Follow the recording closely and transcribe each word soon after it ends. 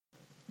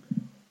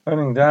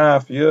Learning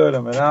Daf, Yud,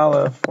 Amid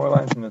Aleph, 4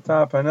 lines from the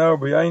top. I know,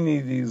 but I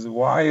need these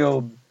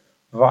wild,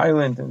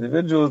 violent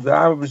individuals, the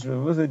Abush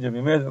Musaj of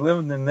Yimir, that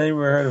lived in the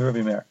neighborhood of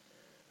Rabbi Meir.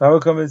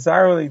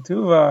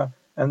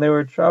 And they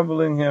were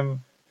troubling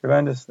him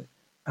tremendously.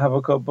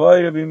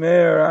 Havakoboy Rabbi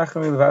Meir,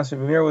 Achami Levas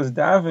Rabbi Meir was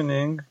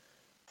davening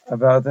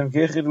about them,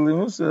 Kechid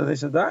Limusa, they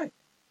should die.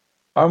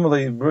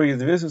 Amalei Bruya,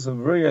 the Visus of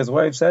Bruya, his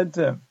wife said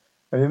to him,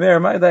 Rabbi Meir,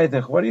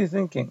 what are you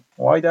thinking?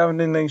 Why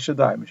davening they should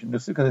die?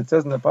 Because it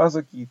says in the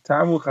pasuk,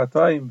 Tamu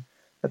Chataim,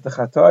 that the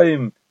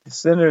Chataim, the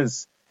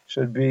sinners,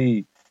 should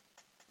be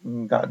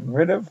gotten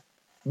rid of.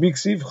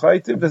 Miksiv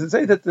Chaitim, does it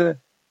say that the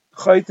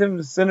Chaitim,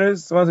 the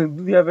sinners, the ones who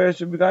do the Aver,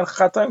 should be gotten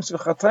Chataim? So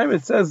Chataim,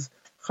 it says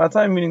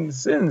Chataim meaning the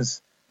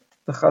sins,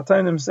 the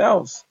Chataim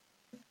themselves.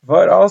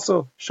 But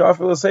also,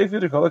 Shafil Sefer,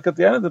 look at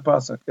the end of the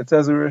pasuk. It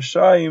says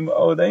Rishayim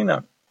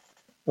Odeinam.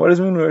 What does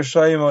it mean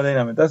Rishayim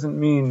Odeinam? It doesn't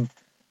mean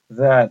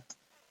that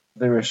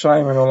the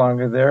Rishayim are no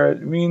longer there.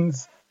 It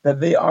means that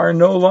they are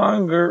no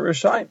longer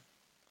Rishayim.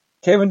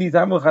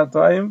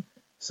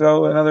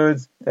 So, in other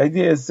words, the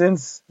idea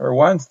is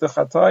once the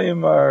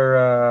Chatayim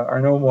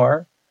are no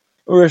more,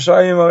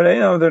 Rishayim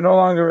Odeinam, they're no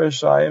longer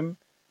Rishayim.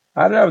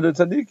 Hadav, they're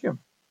tzaddikim.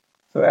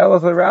 So,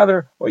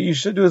 rather, what you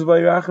should do is by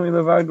Yerachmi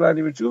Levad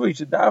Gladi B'Tshuva, you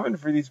should daven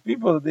for these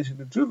people that they should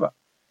do tshuva.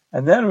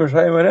 And then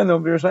Rishayim Odeinam, they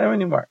won't be Rishayim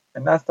anymore.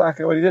 And that's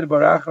exactly what he did.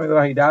 Barachmi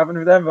Levad, he davened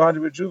for them,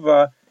 V'Hadi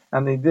B'Tshuva,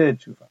 and they did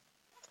tshuva.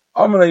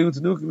 Amalei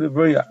Utzuduki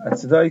Leburia. At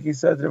Tzedaki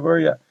said to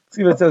Leburia,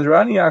 it says,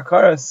 Rani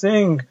Akara,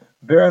 sing,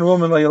 barren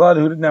woman Layalada,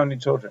 who didn't have any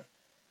children.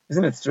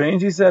 Isn't it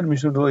strange, he said,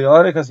 Mishum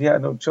Layalada, because he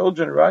had no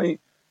children, Rani,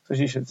 so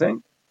she should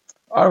sing?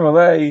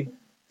 Amalei,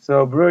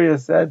 so Beruria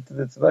said to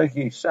the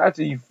Tzedaki,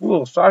 Shati, you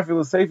fool, Shafi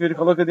L'Sefer, you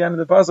can look at the end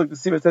of the pasuk to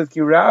see what it says,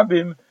 Ki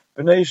Rabim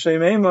B'nei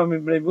Shemeima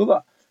B'nei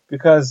Bula,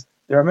 because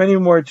there are many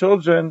more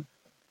children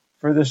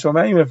for the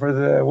Shomeima, for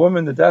the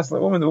woman, the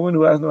desolate woman, the woman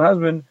who has no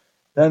husband,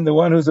 than the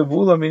one who's a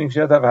bula, meaning she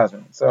has to have a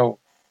husband. So,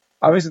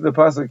 obviously the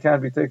pasuk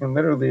can't be taken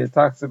literally. It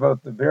talks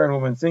about the barren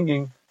woman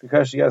singing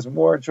because she has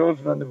more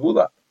children than the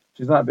bula.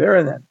 She's not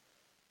barren then.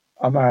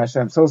 Amar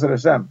Hashem, so said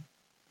Hashem.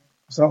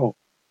 So,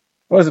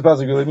 what does the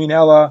pasuk really mean?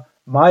 Ella,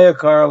 Maya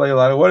Kara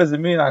Layalada. What does it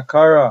mean,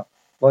 Akara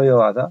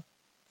Layalada?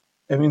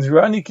 It means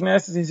Rani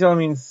Knesset Yisrael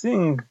means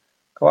sing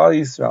Klal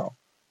Yisrael.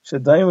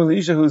 Shadayim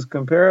Elisha, who's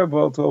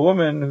comparable to a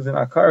woman who's an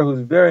Akara,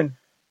 who's barren.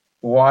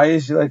 Why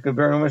is she like a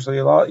barren woman?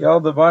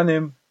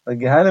 Yaldabanim, like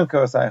Gehanim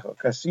Kavasaicho,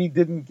 because she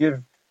didn't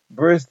give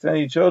birth to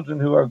any children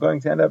who are going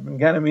to end up in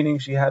Gehanim, meaning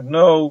she had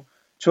no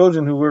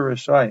children who were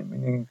Rishayim,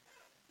 meaning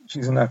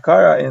she's an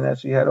Akara in that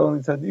she had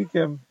only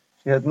Tzadikim,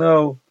 she had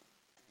no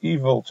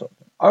evil children.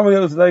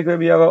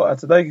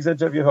 Tzaddik said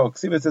to Rabbi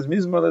Yeho, it says,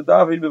 Mizmor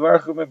David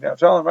Bevarchu Mibnei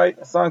Avshalom, right?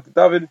 A song to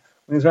David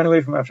when he's running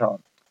away from Avshalom.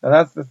 Now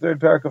that's the third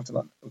parak of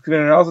Talan.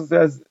 It also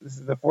says, this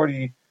is the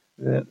parak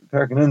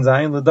in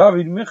Zayin,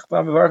 David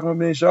Michtam Bevarchu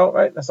Mibnei Shaul,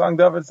 right? A song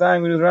David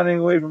sang when he was running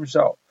away from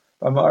Shaul.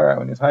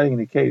 When he's hiding in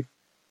the cave.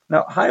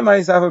 Now, Hai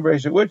Mais have a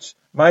Bereisha. Which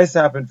Mais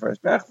happened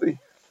first? Bechli.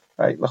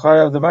 Right,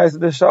 L'charav the Mais of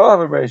the Shaul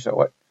have a Bereisha.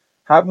 What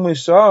happened with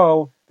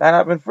Shaul, that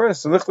happened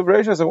first. So Lichta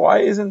Bereisha, so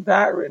why isn't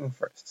that written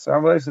first?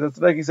 So that's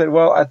like he said,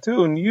 well,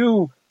 Atun,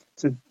 in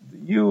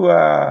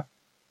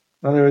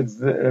other words,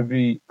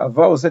 the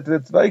Avo said to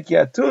the Tzadiki,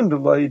 Atun, the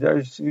Lo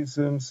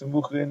Yidarshin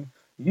Smuchin,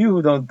 you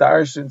who don't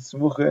darshin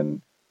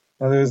Smuchin, in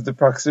other words, the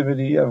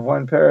proximity of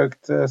one parak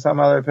to some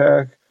other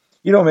parak,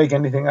 you don't make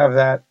anything of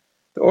that.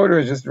 The order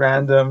is just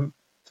random.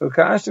 So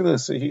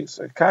kashlus,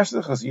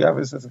 you have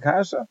it as a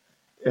kasha.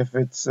 If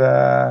it's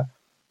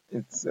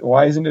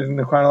why isn't it in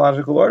the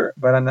chronological order?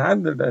 But we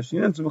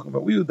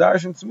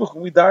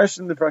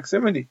darshan the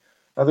proximity. In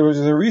other words,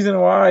 there's a reason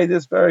why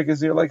this parak is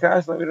here like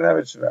kasha. We don't have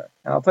it shvar.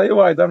 And I'll tell you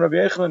why. Don Rabbi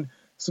Yechon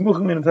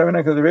smuchim min atar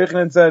minayin, because Rabbi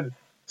Yechon said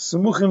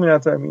smuchim min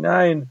atar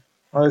minayin.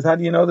 How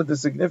do you know that the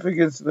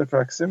significance of the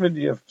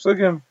proximity of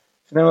psukim?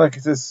 Like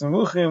it says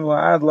smuchim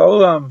la'ad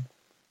la'olam.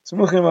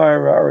 Smuchim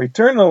are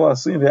eternal.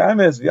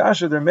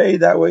 They're made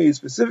that way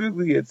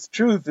specifically. It's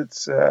truth.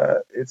 It's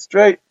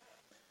straight.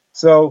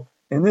 So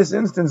in this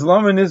instance,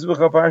 Lama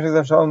Nizbucha Parshas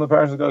Avshalom, the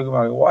Parshas Gog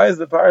Magog. Why is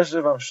the Parshas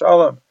of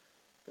Avshalom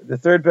the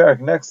third parak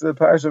next to the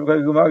Parshas of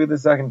Gog Magog, the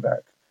second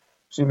parak?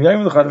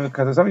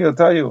 Because somebody will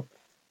tell you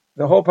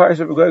the whole Parshas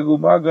of Gog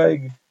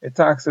Magog, it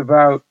talks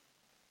about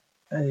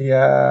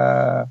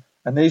a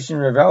nation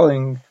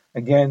rebelling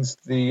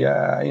against the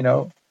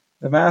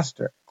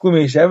master.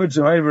 Is there an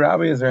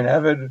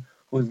Eved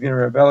who's going to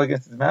rebel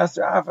against his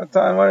master?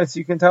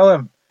 You can tell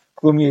him.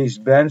 And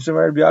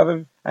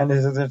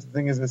there's such a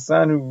thing as the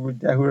son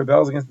who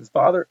rebels against his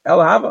father.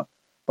 El Hava.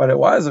 But it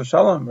was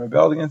Avshalom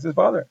rebelled against his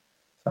father.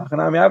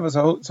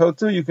 So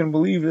too you can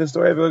believe the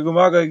story of Gog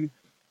Magog,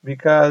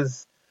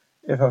 because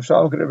if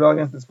Avshalom could rebel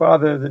against his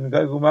father, then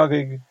Gog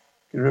Magog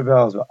could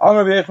rebel as well.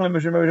 What does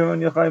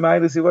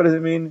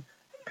it mean?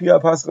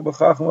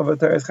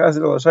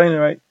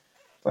 Right?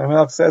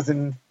 Melch says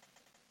in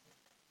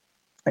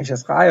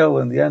Aisha's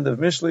Chayil, in the end of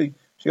Mishli,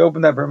 she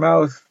opened up her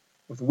mouth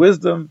with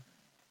wisdom,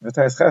 and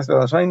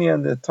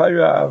the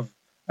Torah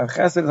of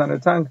Chesed is on her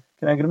tongue.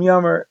 Who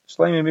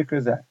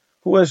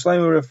was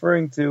Shlomo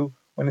referring to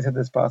when he said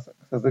this pasuk.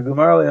 So the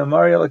Gemara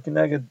Amariel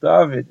Kineged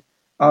David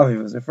Avi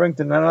was referring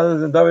to none other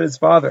than David, his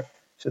father.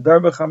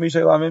 Shadar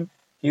b'chamisha lamim.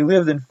 He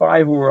lived in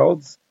 5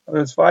 worlds.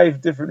 There's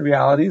 5 different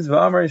realities.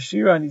 V'amar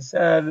Shira, and he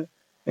said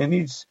in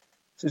each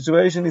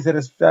situation he said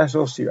a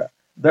special Shira.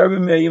 Darba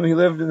Me'ayim, he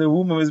lived in the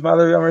womb of his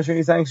mother. V'amar Shira,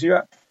 he sang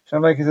Shira.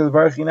 Shem like he says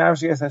Baruch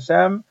Nafshi es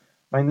Hashem,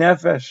 my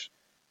nefesh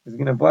is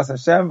going to bless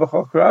Hashem.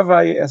 V'chol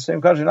kravai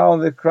Hashem kadosh, and all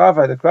of the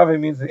kravai. The kravai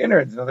means the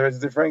innards. In other words,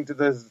 it's referring to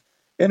the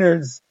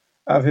innards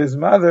of his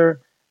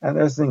mother, and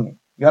they're singing.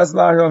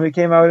 Yazlah, he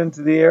came out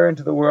into the air,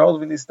 into the world.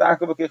 When he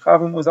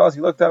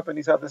looked up and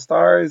he saw the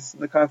stars,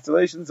 the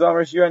constellations,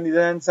 and he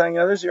then sang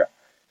another shira.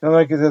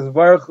 Like it says,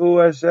 Baruch Hu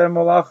Hashem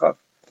Malachach,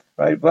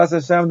 right? Bless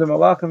Hashem, the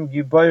Malachim,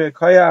 Giboy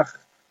Koyach,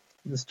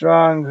 the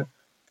strong,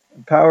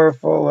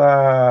 powerful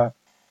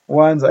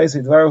ones. I say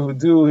Dvar who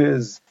do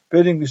his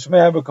bidding.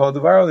 B'Shmei Habakol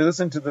Dvar, they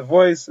listen to the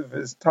voice of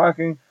his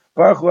talking.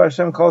 Baruch Hu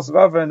Hashem Kol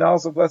Tzavav, and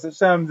also bless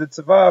Hashem, the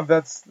Tzavav.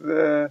 That's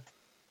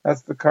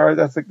the card.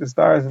 That's like the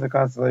stars and the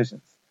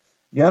constellations.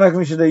 Yanak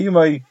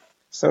Mishadayumai.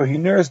 So he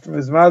nursed from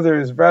his mother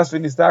his breast,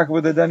 and he stuck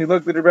with it. Then he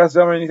looked at her breast,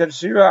 and he said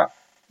Shira.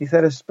 He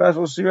said a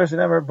special Shira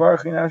Shenemar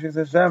Baruch Nafshi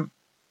Hashem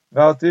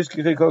Val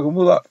Tishkei Kol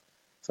Gemula.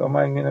 So I'm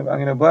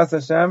gonna bless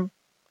Hashem,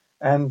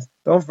 and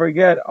don't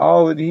forget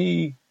all that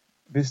He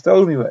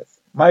bestowed me with.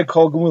 My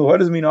Kol Gemula. What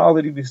does it mean all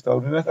that He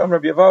bestowed me with?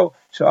 Rabbi Yavo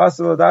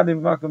Sha'asel Dadim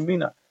Makom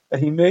Bina,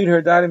 that He made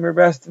her dadim her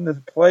breast in the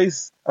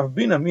place of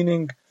Bina,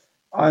 meaning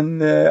on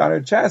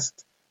her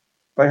chest,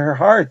 by her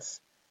heart,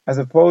 as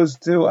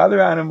opposed to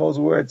other animals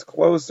where it's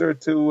closer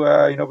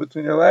to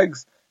between their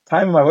legs.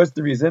 What's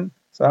the reason?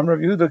 So I'm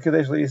Rabbi Yehuda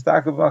Kadesh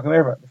Yistakov Makom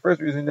Erva. The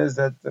first reason is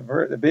that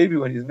the baby,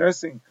 when he's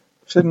nursing,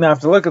 shouldn't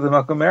have to look at the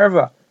Makom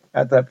Erva,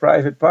 at that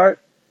private part.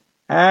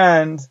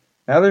 And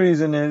another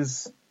reason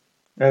is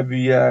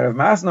Rabbi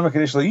Masna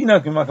Kadesh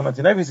Yinakim Makom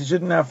Atinefis. He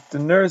shouldn't have to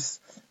nurse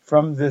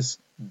from this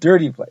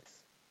dirty place.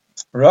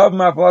 Rav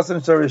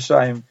Mapalasan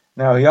Sharishayim.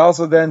 Now he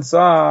also then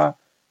saw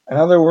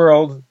another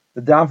world,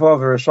 the downfall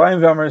of Rishayim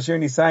V'Amar,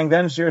 and he sang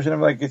then Shir Shem,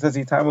 like it says,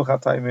 Yitamu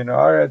Chatayim Min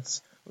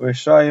Haaretz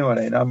Rishayim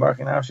Areina Baruch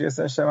Nafshi Es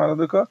Hashem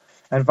Aladuka.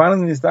 And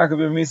finally, in his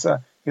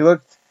Misa, he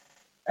looked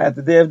at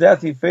the day of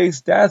death. He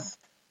faced death.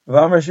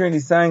 V'Amar Shir, and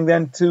he sang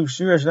then to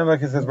Shir Shem,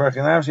 like it says, Baruch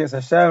Nafshi Es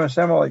Hashem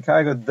Hashem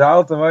Alakai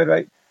Dal Tamoid.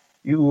 Right?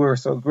 You were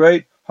so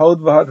great. Hod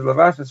v'Had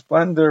Lavash, the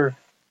splendor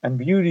and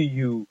beauty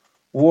you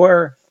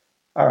wore.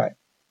 All right.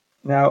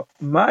 Now,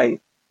 my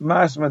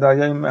mashma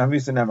da'ayim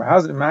hamisa nemer.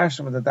 How's it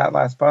mashma that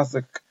last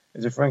pasuk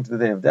is referring to the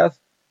day of death?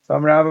 So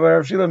I'm Rabbi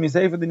Rav Shila. We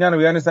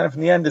understand it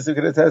from the end. This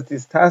it says,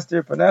 "Tis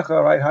tastir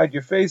panecha," right? Hide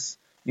your face.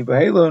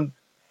 Yibahelun.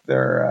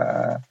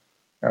 They're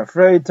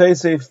afraid.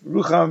 Teisef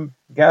rucham.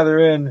 Gather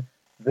in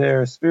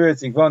their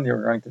spirits. Yigvan,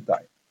 you're going to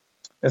die.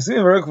 So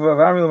then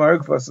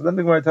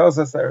the Gemara tells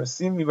us that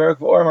Rasimi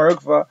Barukva or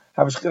Marukva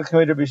have a shchich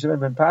kamed Rabbi Shimon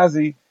ben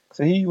Pazi.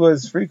 So he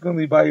was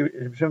frequently by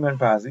Rabbi Shimon ben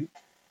Pazi.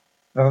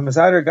 And he was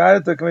Mesader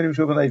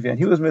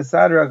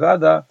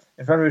Agada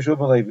in front of Rishon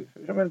ben Levi.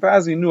 Shimon ben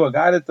Pazi knew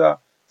Agadita.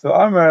 So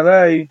Amar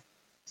Alei,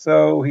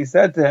 so he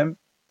said to him,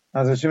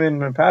 as Shimon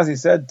ben Pazi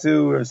said to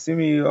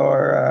Rasimi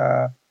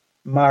or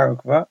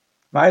Marukva,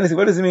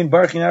 what does it mean?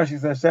 Baruch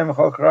Nafshi Hashem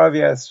Chol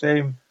Karavi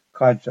Hashem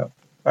Kadsho.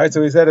 Right,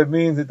 so he said it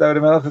means that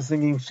David Melech is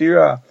singing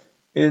Shira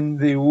in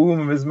the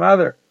womb of his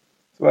mother.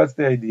 So what's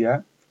the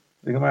idea?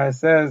 The Gemara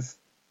says,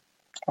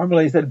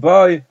 he said,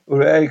 "Boy,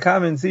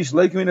 come and see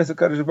Shleik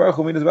Kadosh Baruch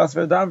Hu Minas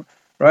Basar Adam."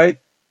 Right,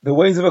 the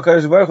ways of a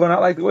Kadosh Baruch Hu are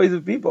not like the ways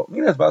of people.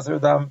 Minas Basar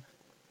Adam,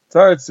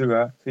 Tzar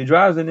Tzura. So he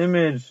draws an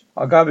image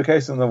al gabi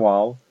case on the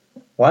wall,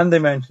 1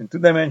 dimension, 2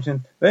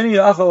 dimension. Then he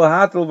achal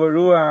hatel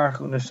baruach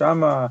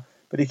uneshama,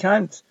 but he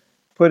can't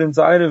put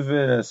inside of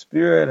it a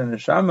spirit and a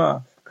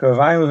neshama.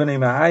 Kavayim v'nei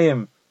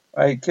mahayim,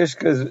 right?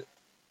 Kishka's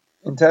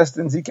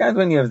intestines. He can't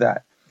do any of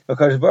that.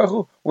 Kadosh Baruch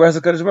Hu, whereas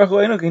the Kadosh Baruch Hu,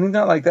 he's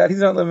not like that. He's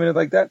not limited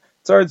like that.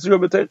 Tzar Tzura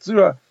b'Tar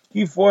Tzura.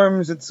 He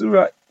forms a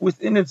Tzura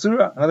within a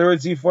Tzura. In other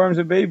words, he forms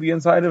a baby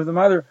inside of the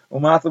mother.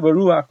 Umatla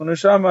baruach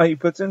uneshama. He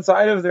puts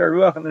inside of their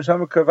ruach and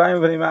neshama,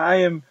 kavayim v'nei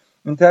mahayim,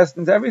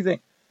 intestines, everything.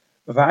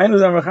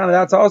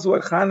 That's also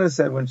what Chana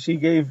said when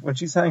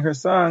she sang her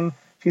song.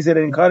 She said,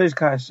 "In Kaddish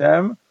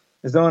Hashem,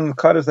 there's no one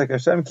Kaddish like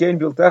Hashem. Kein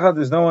biltecha,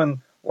 there's no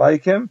one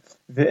like him.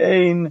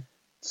 Ve'ein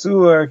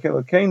tzur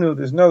kelokenu,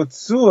 there's no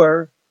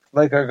tzur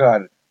like our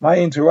God. My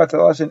interrupt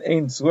lashon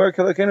ein tzur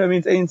kelokenu, it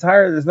means ein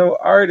tire. There's no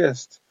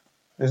artist,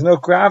 there's no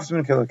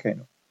craftsman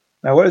kelokenu.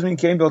 Now, what does it mean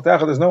kein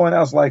biltecha? There's no one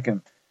else like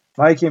him.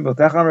 My kein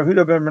biltecha, Rav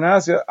Huda ben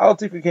Menasya, I'll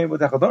take kein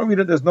biltecha. Don't read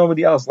it. There's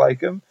nobody else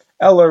like him.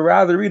 Ella,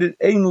 rather read it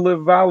ein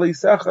levali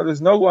secha.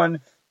 There's no one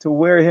to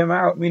wear him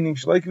out. Meaning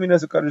shleik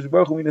minas Kadosh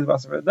Baruch Hu minas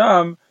basar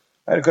adam.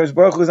 And Kadosh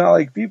Baruch Hu is not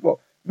like people.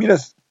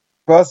 Minas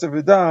basar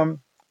adam.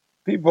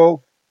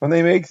 People, when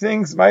they make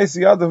things, I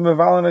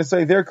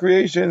say their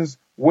creations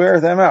wear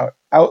them out,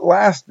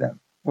 outlast them.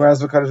 Whereas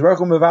the Kadosh Baruch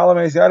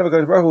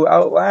Hu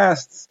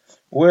outlasts,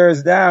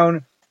 wears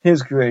down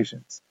his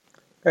creations.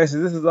 Okay, so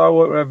this is all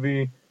what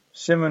Rabbi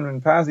Shimon ben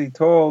Pazi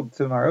told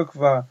to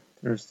Marukva,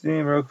 to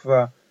Ristini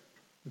Marukva,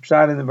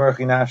 Pshat in the Baruch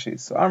Nafshi.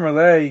 So Amar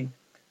Lei,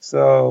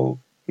 so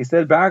he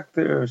said back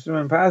to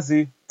Shimon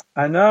Pasi,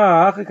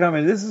 Ana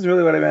Achikam, this is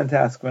really what I meant to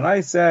ask. When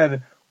I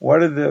said,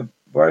 what are the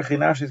Baruch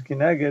Nafshis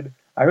Kineged,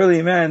 I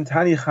really meant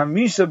Hani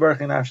Chamisha Baruch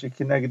Nafshi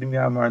Kineged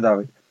Miyamar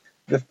David.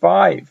 The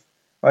 5,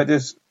 right?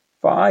 There's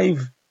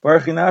 5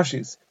 Baruch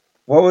Nafshis.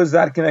 What was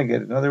that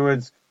Kineged? In other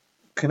words,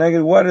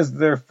 Kineged, what is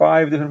there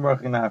 5 different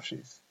Baruch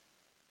Nafshis?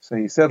 So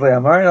he said,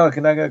 Le'amar al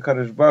Kineged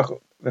Kadosh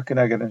Baruch Hu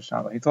Kineged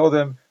Neshama. He told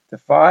him the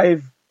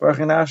 5 Baruch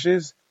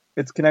Nafshis,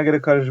 it's Kineged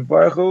Kadosh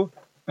Baruch Hu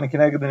and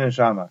Kineged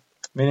Neshama.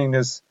 Meaning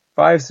there's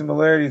 5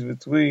 similarities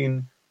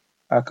between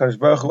Kadosh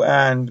Baruch Hu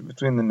and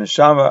between the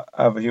Neshama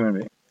of a human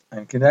being.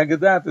 And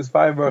Kineged that, there's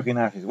 5 Baruch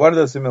Nafshis. What are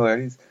those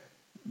similarities?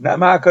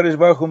 Ma Kadosh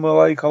Baruch Hu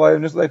Malay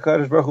Kalayim, just like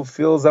Kadosh Baruch Hu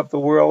fills up the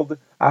world,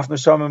 Af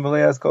Neshama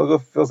Malayas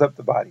Kolguf fills up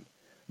the body.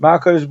 Ma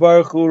Kadosh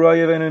Baruch Hu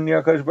Royev and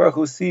Nir, Kadosh Baruch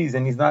Hu sees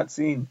and he's not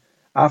seen.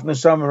 Af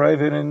Neshama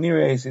Royev and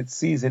Nir, it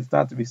sees, it's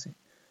not to be seen.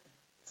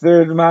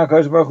 Third, Ma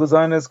Kadosh Baruch Hu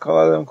Zanes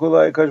Kalayim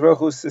Kulay, Kadosh Baruch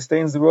Hu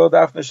sustains the world,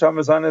 Af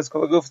Neshama Zanes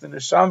Kolaguf, the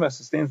Neshama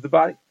sustains the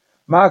body.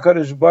 Ma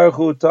Kadosh Baruch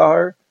Hu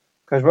Tahar,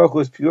 Kadosh Baruch Hu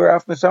is pure,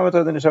 Af Neshama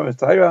Tahar, the Neshama is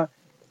Tahira.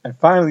 And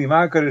finally,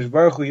 Ma Kadosh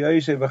Baruch Hu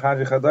Yaishe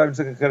B'Chadri Chadarim,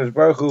 Kadosh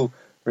Baruch Hu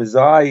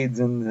resides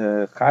in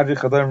the Chadri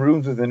Chadarim,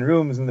 rooms within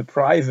rooms, in the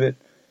private,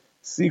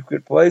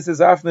 secret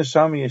places. Af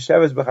Neshama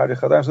Yesheves B'Chadri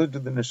Chadarim, so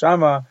the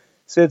Neshama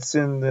sits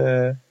in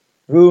the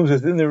rooms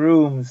within the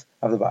rooms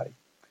of the body.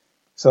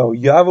 So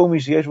Yavo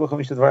Mishiyesh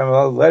B'Chamishat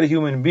Dvarim, let a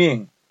human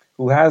being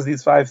who has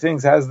these 5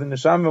 things, has the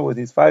Neshama with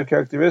these 5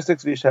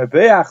 characteristics,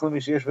 V'Yishabeach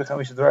L'Mishiyesh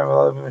B'Chamishat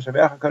Dvarim,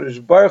 V'Yishabeach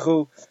HaKadosh Baruch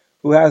Hu,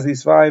 who has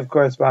these 5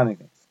 corresponding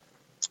things.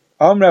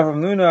 Amra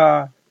from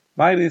Nuna,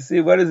 might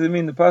see, what does it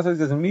mean? The pasuk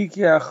says,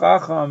 Mikia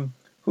Chacham,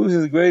 who's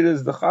as great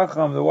as the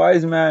Chacham, the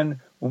wise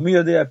man,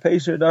 Umiyadeh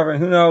Pesher Davar,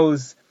 who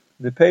knows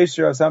the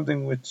Pesher of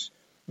something which,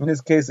 in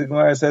this case, the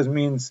Gemara says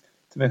means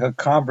to make a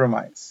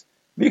compromise.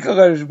 Mika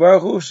Kadosh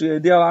Baruch Hu,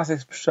 She'yadeh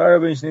Al-Asek Pshara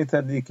Ben Shnei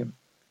Tzadikim.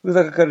 Who's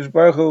like a Kadosh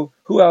Baruch Hu?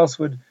 Who else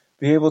would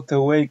be able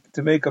to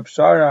make a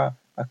Pshara,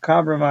 a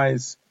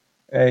compromise,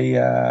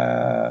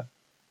 a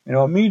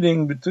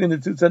meeting between the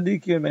 2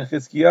 tzaddikim and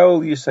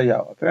Chizkiyahu and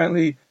Yeshayahu?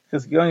 Apparently,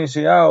 Chizkiyahu and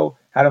Yeshayahu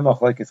had a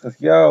machlokes.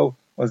 Chizkiyahu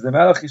was the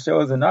Melech, Yeshayahu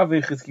was the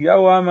Navi.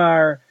 Chizkiyahu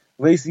Amar,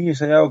 Leisi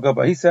Yeshayahu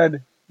Gaba. He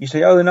said,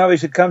 Yeshayahu the Navi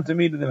should come to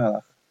me to the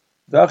Melech.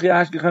 Dachi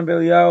Ashkechan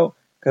B'Eliyahu,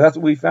 because that's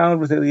what we found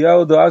with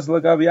Eliyahu. Doaz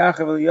Lagav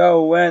Yachav,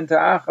 Eliyahu went to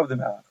Achav the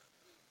Melech.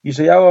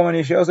 Yeshayahu, when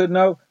Yeshayahu said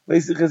no,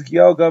 Leisi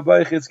Chizkiyahu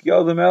Gaba,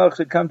 Chizkiyahu the Melech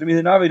should come to me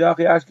the Navi.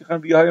 Dachi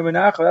Ashkechan B'Yehoyam Ben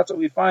Achav. That's what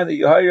we find, that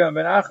Yehoyam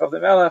Ben Achav the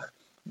Melech,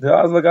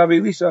 Doaz Lagav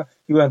Elisha,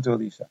 he went to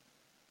Elisha.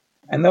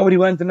 And nobody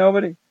went to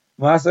nobody.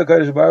 Masa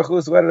Kadosh Baruch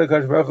Hu, so what did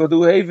Kadosh Baruch Hu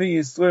do? Hevi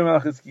Yisur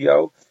Melech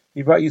Chizkiyahu.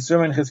 He brought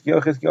Yisur and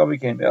Chizkiyahu. Chizkiyahu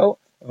became ill.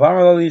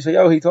 V'amar lo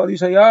Yeshayahu, he told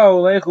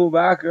Yeshayahu, Lechu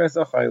ba'akar es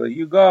ha'chayla.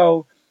 You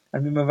go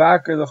and be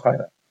mavakar the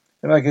chayla.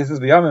 And like he says,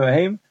 B'yamim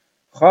Ahim,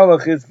 Chala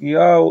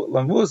Chizkiyahu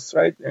lamus,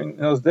 right? In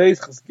those days,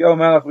 Chizkiyahu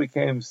Melech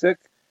became sick,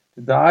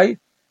 to die,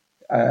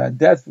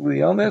 death through the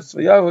illness.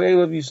 V'yahu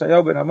Eilav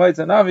Yeshayahu ben Hamaytz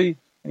Hanavi,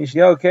 and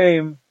Yeshayahu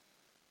came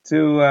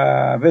to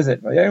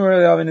visit.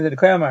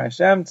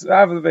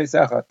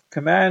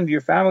 Command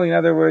your family, in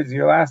other words,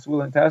 your last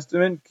will and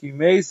testament.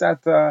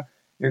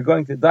 You're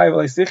going to die.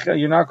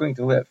 You're not going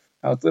to live.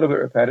 Now it's a little bit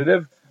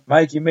repetitive.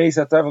 What's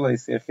the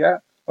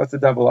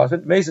double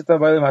option?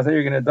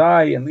 You're going to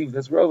die and leave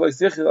this world, and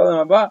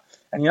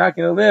you're not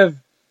going to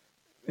live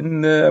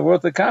in the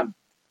world to come.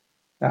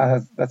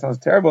 Now that sounds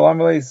terrible.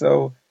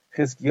 So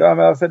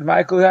Chizkiyahu said,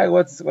 Michael,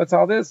 what's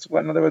all this?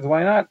 In other words,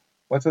 why not?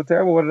 What's so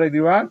terrible? What did I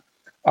do wrong?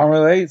 So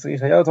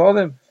Yeshayahu told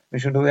him,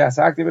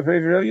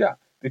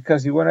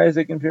 because you weren't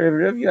Isaac and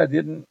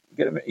Pirivivya,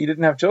 you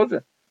didn't have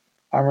children.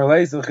 So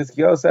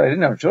Chizkiyahu said, I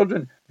didn't have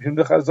children.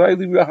 Because I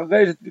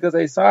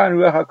saw in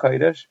Ruach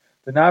HaKodesh,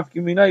 I'm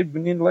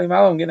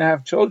going to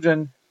have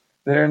children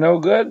that are no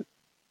good.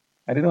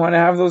 I didn't want to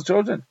have those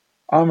children.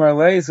 So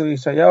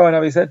Yeshayahu, and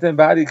he said to him,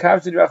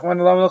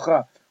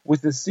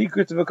 with the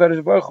secrets of a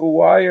Kadosh Baruch Hu,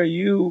 why are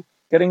you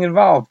getting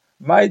involved?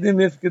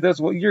 That's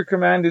what you're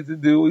commanded to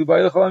do. You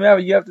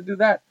have to do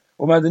that.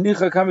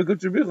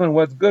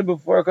 What's good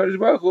before Kadosh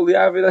Baruch Hu,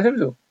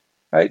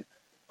 right?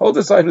 Hold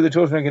aside who the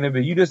children are going to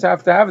be. You just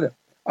have to have them.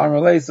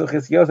 So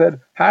Chizkiyahu said,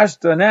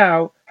 Hashta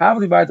now,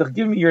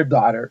 give me your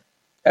daughter.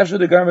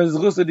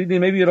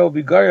 Maybe it'll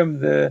be garim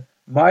the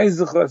my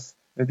zechus,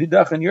 the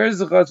didach and your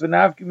zechus, and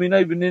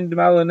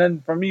then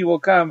from me will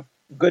come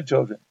good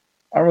children.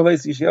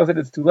 Yeshayahu said,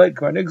 it's too late.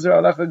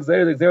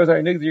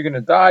 You're going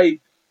to die.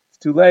 It's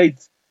too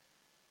late.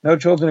 No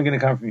children are going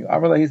to come from you.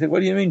 He said, what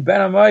do you mean, Ben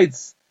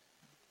Amites?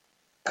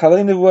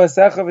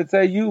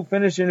 You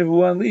finish your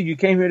nevuah and leave. You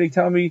came here to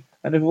tell me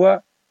a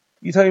nevuah.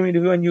 You tell me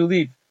nevuah and you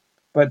leave.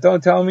 But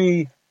don't tell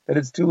me that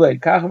it's too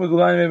late. I was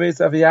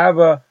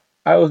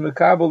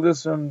mekabel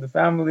this from the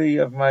family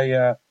of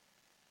my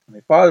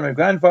father, my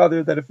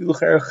grandfather, that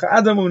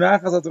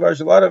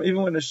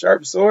even when a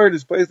sharp sword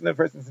is placed in a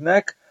person's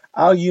neck,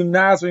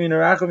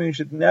 you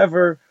should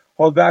never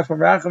hold back from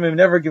rachamim,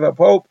 never give up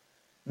hope,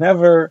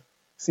 never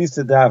cease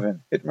to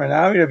daven.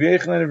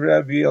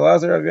 Rabbi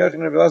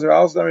Elazar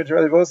also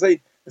both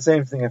say The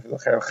same thing.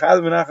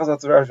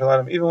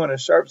 Even when a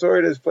sharp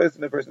sword is placed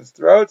in a person's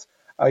throat,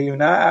 you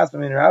not ask. I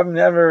mean, Rabbim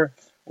never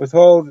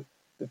withhold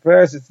the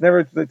prayers. It's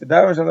never too late to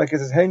daven. Something like he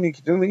says, "Hey, even if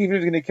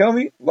he's going to kill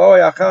me, lo,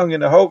 I'm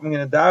going to hope. I'm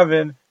going to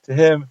daven to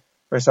him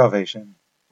for salvation."